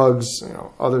 drugs,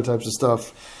 other types of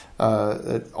stuff.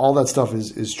 All that stuff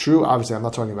is true. Obviously, I'm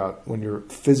not talking about when you're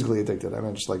physically addicted. I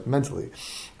meant just like mentally.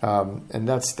 And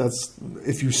that's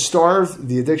if you starve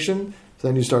the addiction,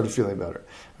 then you start feeling better.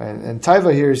 And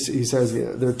taiva here, he says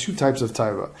there are two types of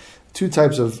taiva, two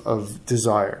types of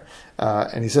desire.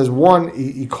 And he says one,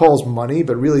 he calls money,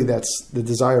 but really that's the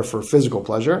desire for physical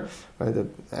pleasure, right?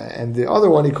 And the other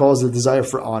one he calls the desire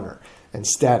for honor and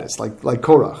status, like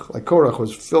Korach. Like Korach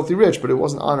was filthy rich, but it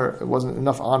wasn't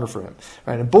enough honor for him.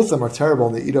 Right? And both of them are terrible,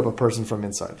 and they eat up a person from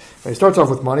inside. Right? He starts off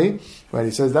with money. Right?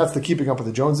 He says that's the keeping up with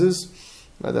the Joneses.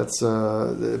 Right? That's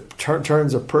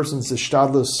turns a person's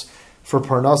ishtadlus for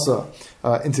parnasa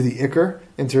into the ikr,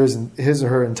 into his or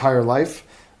her entire life.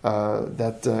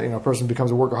 A person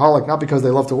becomes a workaholic not because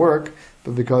they love to work,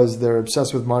 but because they're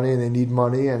obsessed with money and they need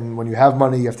money. And when you have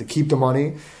money, you have to keep the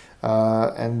money.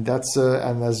 And that's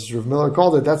and as Rav Miller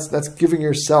called it, that's giving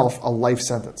yourself a life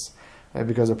sentence, right?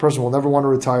 Because a person will never want to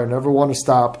retire, never want to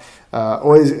stop.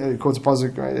 Always quotes a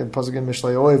pasuk, right? Pasuk in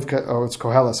Mishlei, it's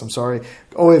Koheles. I'm sorry.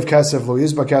 Oev kesef lo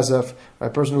yizba kesef. A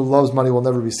person who loves money will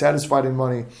never be satisfied in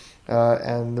money.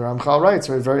 And the Ramchal writes,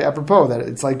 right, very apropos, that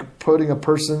it's like putting a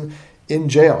person in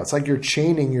jail. It's like you're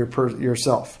chaining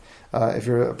yourself. If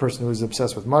you're a person who's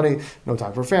obsessed with money, no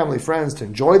time for family, friends, to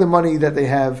enjoy the money that they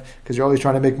have, because you're always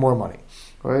trying to make more money,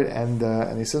 right?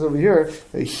 And he says over here,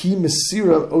 he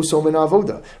mesira oso min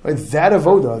avoda, right? That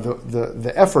avoda,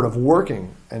 the effort of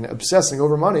working and obsessing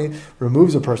over money,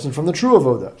 removes a person from the true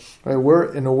avoda, right? We're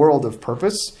in a world of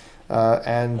purpose,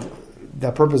 and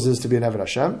that purpose is to be an Eved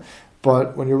Hashem.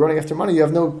 But when you're running after money, you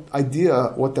have no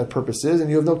idea what that purpose is, and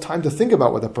you have no time to think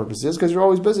about what that purpose is because you're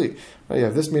always busy. Right? You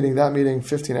have this meeting, that meeting,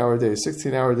 15-hour days,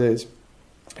 16-hour days,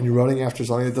 and you're running after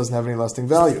something that doesn't have any lasting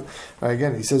value. Right?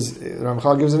 Again, he says,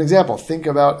 Ramchal gives an example. Think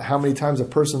about how many times a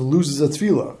person loses a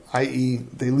tefillah, i.e.,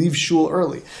 they leave shul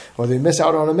early, or they miss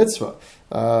out on a mitzvah.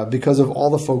 Because of all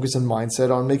the focus and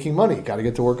mindset on making money. Got to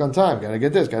get to work on time. Got to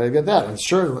get this. Got to get that. And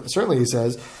certainly he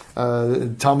says,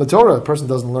 Talmud Torah, a person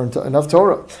doesn't learn enough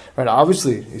Torah. Right?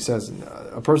 Obviously, he says,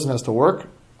 a person has to work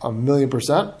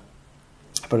 1,000,000%,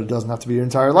 but it doesn't have to be your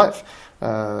entire life.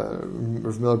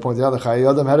 Rav Miller pointed out the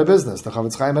Chayei Adam had a business. The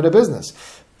Chavetz Chaim had a business.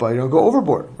 But you don't go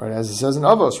overboard. Right? As it says in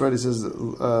Avos, right? It says,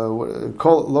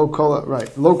 lo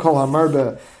kol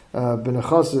hamar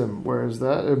Benechasim, where is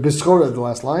that? Bischora, the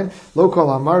last line. Lo kol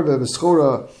hamar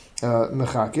beschora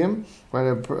mechakim, right?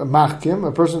 A machkim,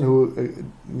 a person who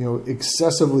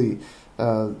excessively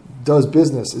does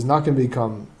business is not going to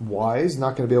become wise,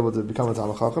 not going to be able to become a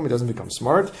Talmid Chacham. He doesn't become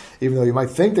smart, even though you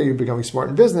might think that you're becoming smart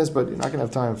in business, but you're not going to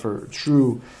have time for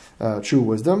true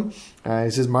wisdom. He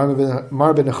says mar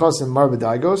benechasim, mar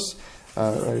bedaigos.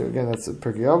 Right, again, that's a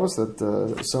Perek Avos, that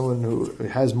someone who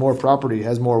has more property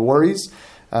has more worries.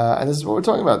 And this is what we're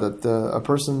talking about, that a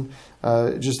person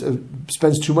just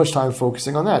spends too much time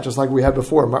focusing on that. Just like we had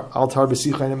before, altar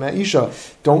b'sicha ma'isha.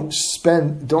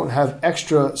 Don't have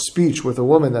extra speech with a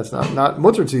woman that's not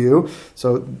mutter to you.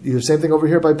 So you have the same thing over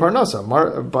here by parnasa,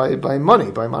 by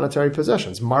money, by monetary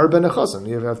possessions. Mar benechasim,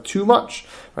 you have too much,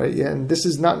 right? And this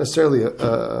is not necessarily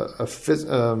a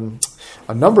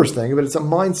numbers thing, but it's a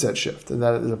mindset shift, and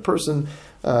that is a person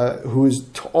who is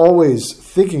always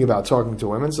thinking about talking to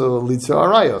women, so it leads to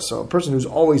arayos. So a person who's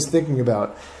always thinking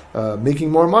about making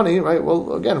more money, right?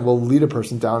 Well, again, will lead a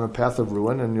person down a path of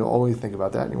ruin, and you'll always think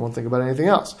about that, and you won't think about anything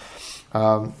else.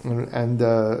 The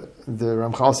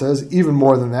Ramchal says even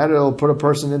more than that, it'll put a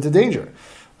person into danger.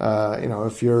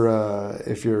 If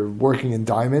you're working in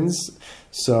diamonds,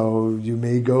 so you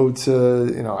may go to,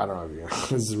 I don't know,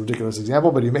 this is a ridiculous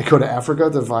example, but you may go to Africa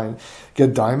to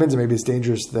get diamonds, and maybe it's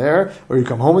dangerous there, or you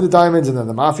come home with the diamonds, and then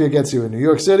the mafia gets you in New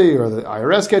York City, or the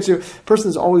IRS gets you. The person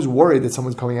is always worried that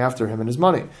someone's coming after him and his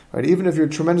money, right? Even if you're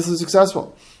tremendously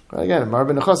successful. Right? Again, mar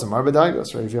benechasim, mar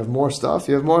bedaigos, right? If you have more stuff,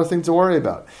 you have more things to worry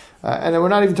about. And then we're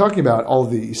not even talking about all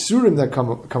the isurim that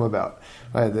come about.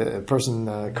 Right? The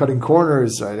person cutting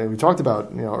corners, right? We talked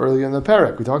about, earlier in the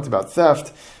Perek, we talked about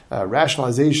theft,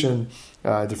 rationalization,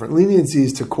 different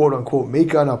leniencies to quote unquote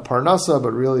make on a parnasa,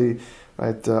 but really,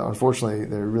 right? Unfortunately,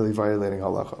 they're really violating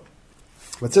halacha.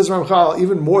 But says Ramchal,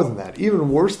 even more than that, even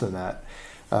worse than that,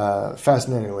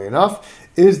 fascinatingly enough,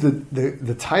 is the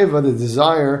taiva, the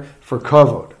desire for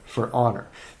kavod, for honor.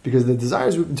 Because the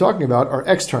desires we've been talking about are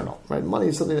external, right? Money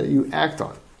is something that you act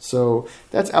on. So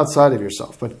that's outside of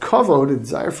yourself. But kavod, the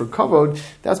desire for kavod,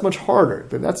 that's much harder.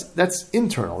 But that's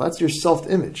internal. That's your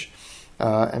self-image.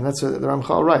 And that's what the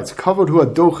Ramchal writes. Kavod hu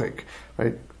adochik,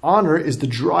 right? Honor is the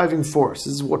driving force.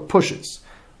 This is what pushes.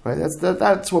 Right?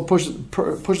 That's what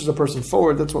pushes a person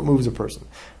forward. That's what moves a person.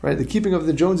 Right? The keeping of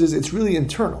the Joneses, it's really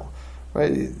internal.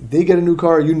 Right? They get a new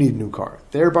car, you need a new car.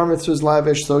 Their bar mitzvah is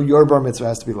lavish, so your bar mitzvah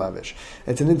has to be lavish.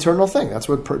 It's an internal thing. That's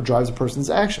what drives a person's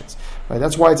actions. Right?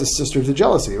 That's why it's a sister to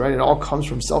jealousy. Right? It all comes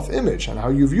from self-image and how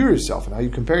you view yourself and how you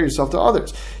compare yourself to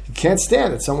others. You can't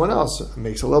stand that someone else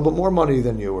makes a little bit more money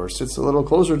than you, or sits a little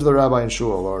closer to the rabbi in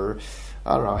shul, or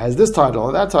I don't know, has this title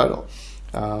or that title.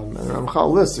 And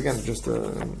Ramchal lists, again, just I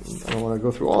don't want to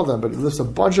go through all of them, but he lists a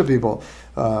bunch of people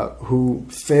who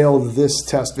failed this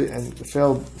test and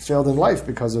failed in life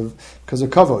because of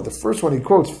kavod. The first one he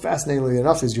quotes, fascinatingly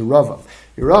enough, is Yeravam.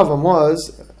 Yeravam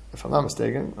was, if I'm not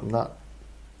mistaken, I'm not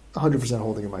 100%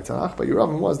 holding in my Tanakh, but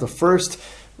Yeravam was the first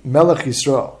Melech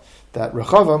Yisrael. That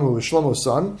Rechavam, who was Shlomo's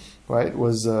son, right,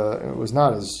 was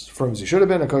not as firm as he should have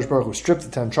been. HaKadosh Baruch Hu stripped the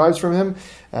 10 tribes from him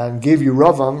and gave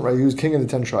Yeravam, right, he was king of the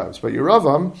 10 tribes. But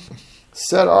Yeravam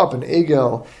set up an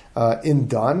Egel in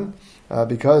Dan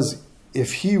because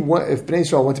if Bnei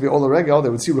Yisrael went to be Ola Regel, they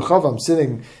would see Rechavam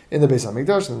sitting in the Beis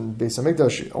HaMikdash, and Beis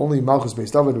HaMikdash, only Malchus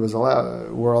Beis David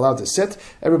were allowed to sit.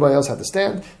 Everybody else had to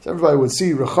stand. So everybody would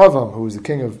see Rechavam, who was the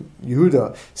king of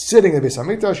Yehuda, sitting in the Beis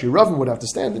HaMikdash. Yeravam would have to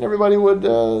stand, and everybody would,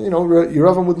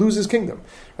 Yeravam would lose his kingdom.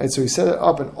 Right? So he set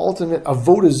up an alternate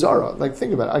Avodah Zarah. Like,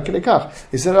 think about it.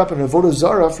 He set up an Avodah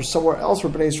Zarah for somewhere else for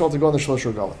Bnei Yisrael to go on the Shlosh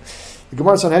Regalim. The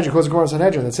Gemara Sanhedrin quotes the Gemara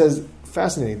Sanhedrin that says,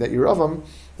 fascinating, that Yeravam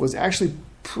was actually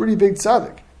pretty big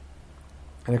tzaddik.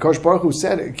 And HaKadosh Baruch Hu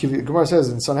said, Gemara says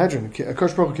in Sanhedrin,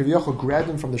 HaKadosh Baruch Hu Kiviyachol grabbed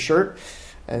him from the shirt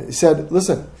and he said,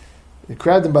 listen, he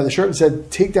grabbed him by the shirt and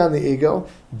said, take down the egel,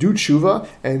 do tshuva,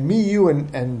 and me, you,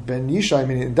 and Ben Yishai,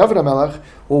 meaning David HaMelech,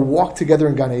 will walk together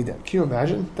in Gan Eden. Can you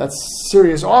imagine? That's a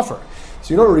serious offer.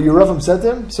 So you know what Yeravam said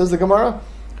to him? Says the Gemara,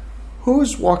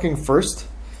 who's walking first?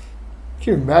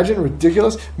 Can you imagine?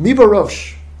 Ridiculous. Mi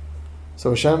barosh. So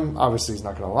Hashem, obviously, he's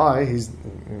not going to lie. He's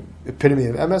epitome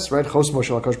of emes, right? Chos Moshe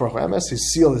HaKadosh Baruch Hu emes. He's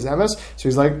sealed his emes. So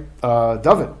he's like,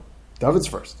 David's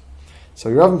first.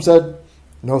 So Yeravam said,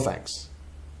 no thanks.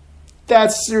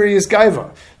 That's serious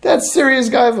gaiva.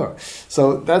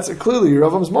 So that's clearly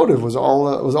Yeravam's motive was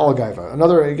all gaiva.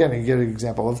 Another, again, he gives an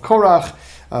example of Korach.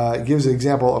 Gives an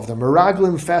example of the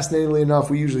Meraglim. Fascinatingly enough,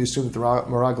 we usually assume that the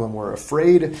Meraglim were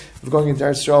afraid of going into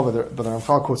Eretz Yisrael, but the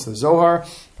Ramchal quotes the Zohar.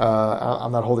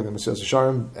 I'm not holding the Mesillas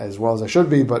Yesharim as well as I should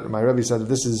be, but my Rebbe said that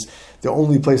this is the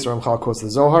only place the Ramchal quotes the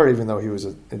Zohar, even though he was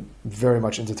very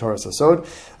much into Torah Sasod.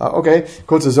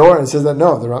 Quotes the Zohar and says that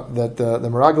the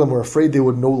Meraglim were afraid they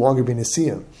would no longer be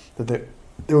Nesiim, that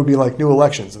there would be like new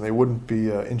elections and they wouldn't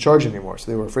be in charge anymore. So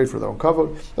they were afraid for their own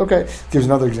kavod. Gives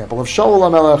another example of Shaul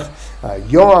HaMelech,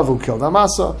 Yoav, who killed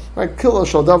Amasa. Right, Kilo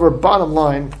Shal Davar. Bottom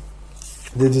line,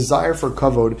 the desire for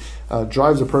kavod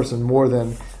drives a person more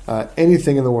than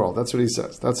anything in the world. That's what he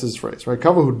says. That's his phrase. Right?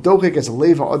 Kavod hu dochek es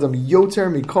leva adam yoter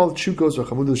mikol chukos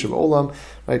v'chamudu shav olam.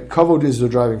 Right? Kavod is the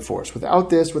driving force. Without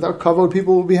kavod,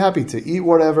 people will be happy to eat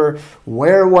whatever,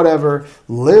 wear whatever,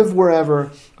 live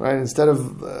wherever. Right? Instead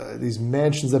of these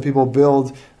mansions that people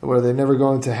build where they never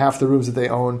go into half the rooms that they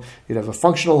own, you'd have a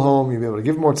functional home. You'd be able to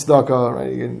give more tzedakah.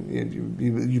 Right?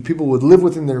 You people would live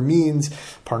within their means.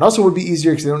 Parnasa would be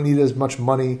easier because they don't need as much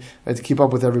money, right, to keep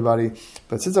up with everybody.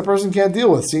 But since a person can't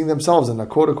deal with seeing themselves in a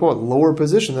quote-unquote lower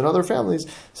position than other families,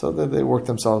 so that they work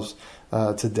themselves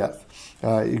to death.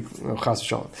 Chas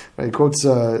v'shalom. Right, he quotes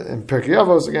in Perek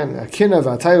Avos again, "Kina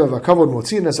v'atayva v'kavod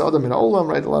motziin es adam min ha'olam."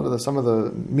 Right, some of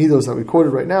the middos that we quoted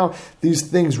right now. These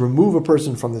things remove a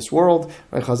person from this world.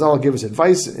 Right, Chazal give us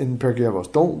advice in Perek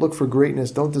Avos: don't look for greatness,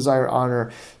 don't desire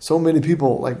honor. So many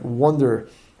people wonder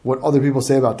what other people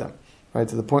say about them. Right,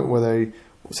 to the point where they,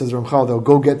 says Ramchal, they'll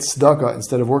go get tzedakah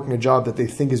instead of working a job that they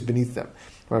think is beneath them.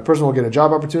 Right, a person will get a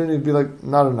job opportunity and be like,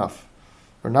 not enough,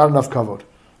 or not enough kavod.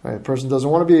 Right, a person doesn't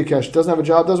want to be doesn't have a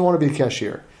job, doesn't want to be a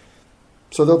cashier.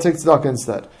 So they'll take tzedakah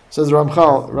instead. Says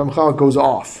Ramchal goes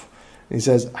off. And he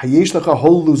says, Hayesh lecha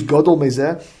holus gadol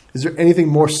mezeh. Is there anything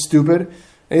more stupid,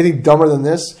 anything dumber than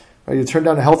this? Right, you turn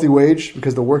down a healthy wage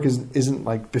because the work isn't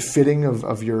like befitting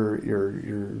of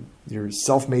your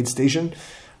self-made station.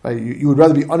 Right, you would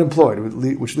rather be unemployed,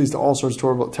 which leads to all sorts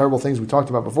of terrible things we talked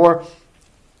about before.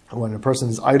 When a person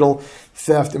is idle,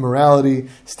 theft, immorality,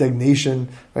 stagnation,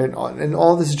 right, and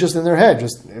all this is just in their head.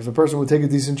 Just if a person would take a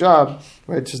decent job,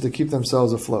 right, just to keep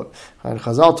themselves afloat. And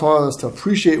Chazal taught us to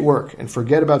appreciate work and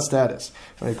forget about status.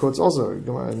 Right, he quotes also in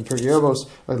Perek Avos,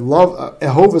 right, love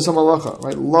ehov es hamalacha,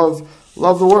 right,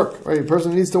 love the work. Right, a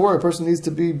person needs to work. A person needs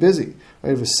to be busy.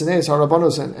 Right, v'sineis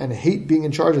harabanos, and hate being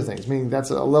in charge of things, meaning that's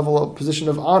a level of position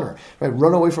of honor. Right,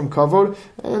 run away from kavod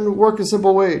and work a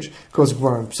simple wage. Quotes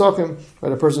Gemara in Psachim,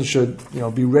 right, a person should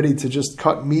be ready to just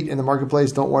cut meat in the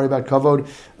marketplace. Don't worry about kavod.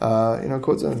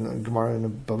 Quotes in Gemara in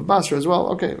Bava Basra as well.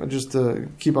 Okay, just to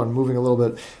keep on moving a little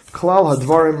bit. Klal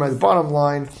hadvarim, right, the bottom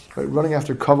line, right, running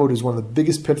after kavod is one of the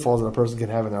biggest pitfalls that a person can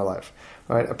have in their life.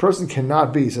 Right, a person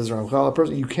cannot be, says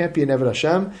Ramchal, you can't be an Eved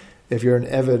Hashem if you're an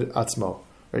Eved Atzmo.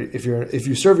 Right? If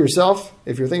you serve yourself,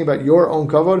 if you're thinking about your own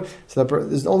kavod, so that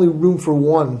there's only room for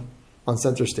one on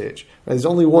center stage. Right? There's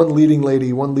only one leading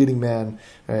lady, one leading man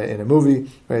in a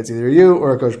movie. Right? It's either you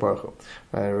or HaKadosh Baruch Hu.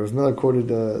 Right? Rav Miller quoted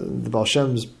the Baal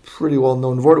Shem's pretty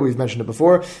well-known word. We've mentioned it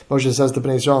before. Moshe says to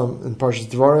Bnei Yisrael in Parshas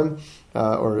Devarim,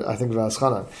 or I think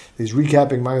V'aschanan. He's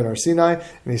recapping Mayon Har Sinai,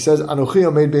 and he says, "Anochi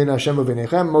omed bein Hashem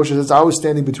u'beinechem." Moshe says, "I was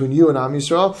standing between you and Am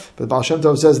Yisrael." But Baal Shem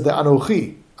Tov says, "The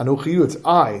Anochi, it's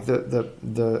I, the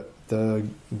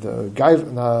guy,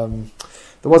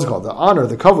 the what's it called? The honor,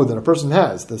 the kavod that a person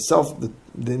has, the self, the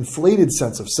inflated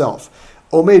sense of self.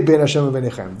 Omed bein Hashem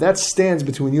u'beinechem. That stands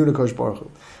between you and HaKadosh Baruch Hu.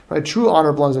 Right? True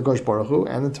honor belongs to HaKadosh Baruch Hu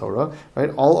and the Torah. Right?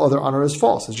 All other honor is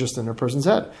false. It's just in a person's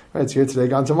head. Right? It's here today,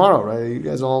 gone tomorrow. Right? You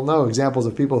guys all know examples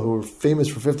of people who were famous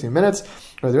for 15 minutes.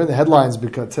 Right? They're in the headlines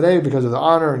because of the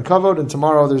honor and kavod, and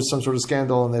tomorrow there's some sort of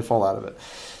scandal and they fall out of it.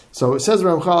 So it says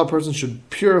Ramchal, a person should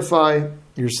purify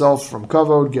yourself from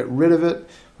kavod, get rid of it.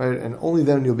 Right? And only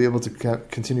then you'll be able to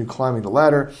continue climbing the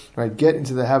ladder. Right? Get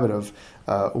into the habit of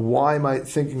why am I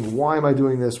thinking? Why am I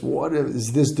doing this? What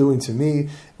is this doing to me?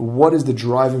 What is the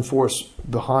driving force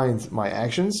behind my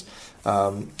actions?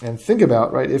 And think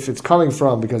about, right, if it's coming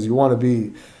from because you want to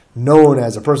be known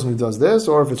as a person who does this,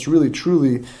 or if it's really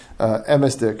truly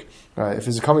emistic, if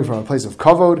it's coming from a place of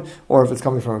kavod, or if it's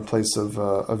coming from a place of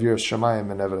Yiras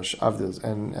Shamayim and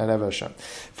Eved Hashem.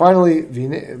 Finally,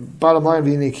 bottom line,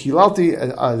 V'nei Kilalti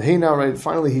Heina, right?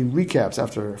 Finally, he recaps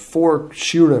after 4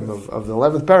 shiurim of the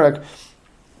 11th Perek.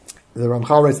 The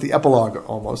Ramchal writes the epilogue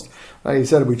almost. Right? He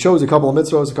said we chose a couple of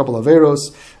mitzvos, a couple of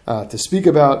averos to speak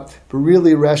about, but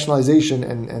really rationalization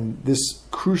and this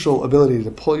crucial ability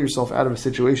to pull yourself out of a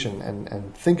situation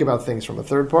and think about things from a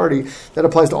third party, that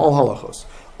applies to all halachos,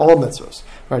 all mitzvos.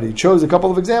 Right? He chose a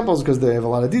couple of examples because they have a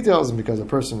lot of details and because a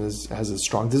person has a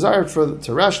strong desire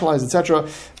to rationalize, etc.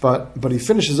 But he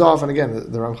finishes off, and again,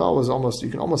 the Ramchal was almost, you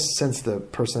can almost sense the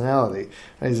personality.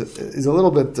 Right? He's a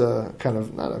little bit kind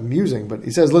of not amusing, but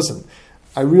he says, "Listen,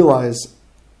 I realize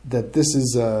that this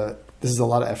is a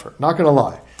lot of effort. Not going to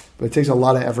lie, but it takes a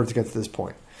lot of effort to get to this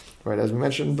point." Right, as we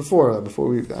mentioned before after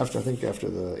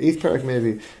the 8th Perek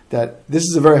maybe, that this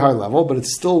is a very high level, but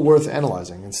it's still worth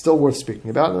analyzing and still worth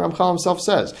speaking about. And Ramchal himself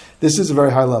says, this is a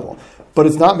very high level, but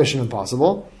it's not mission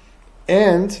impossible.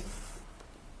 And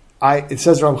it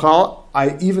says Ramchal,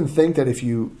 I even think that if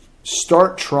you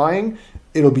start trying,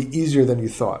 it'll be easier than you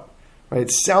thought. Right?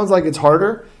 It sounds like it's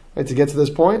harder, right, to get to this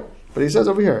point, but he says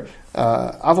over here,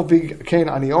 I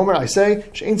say,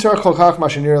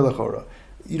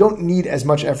 you don't need as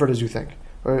much effort as you think.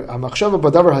 Right?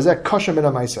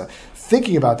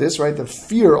 Thinking about this, right? The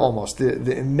fear almost,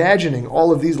 the imagining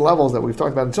all of these levels that we've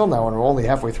talked about until now, and we're only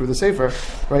halfway through the Sefer,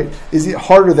 right? Is it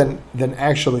harder than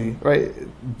actually, right,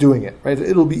 doing it? Right?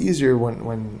 It'll be easier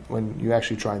when you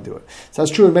actually try and do it. So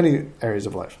that's true in many areas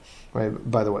of life. Right?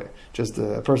 By the way, just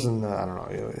a person,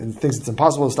 thinks it's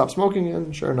impossible to stop smoking,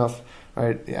 and sure enough,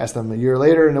 right, you ask them a year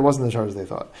later, and it wasn't as hard as they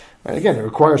thought. Right? Again, it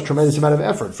requires tremendous amount of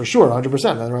effort, for sure, 100%,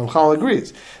 and Ramchal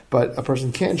agrees. But a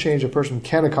person can change, a person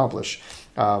can accomplish,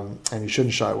 and you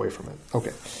shouldn't shy away from it.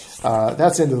 Okay,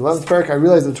 that's the end of the 11th Perek. I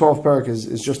realize the 12th Perek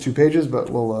is just 2 pages, but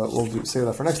we'll save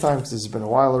that for next time, because this has been a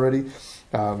while already,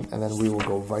 and then we will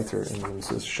go weiter in the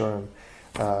Yesharim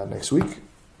next week.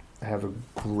 Have a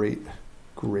great,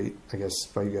 I guess,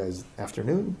 by you guys,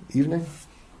 afternoon, evening,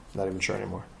 not even sure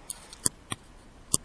anymore.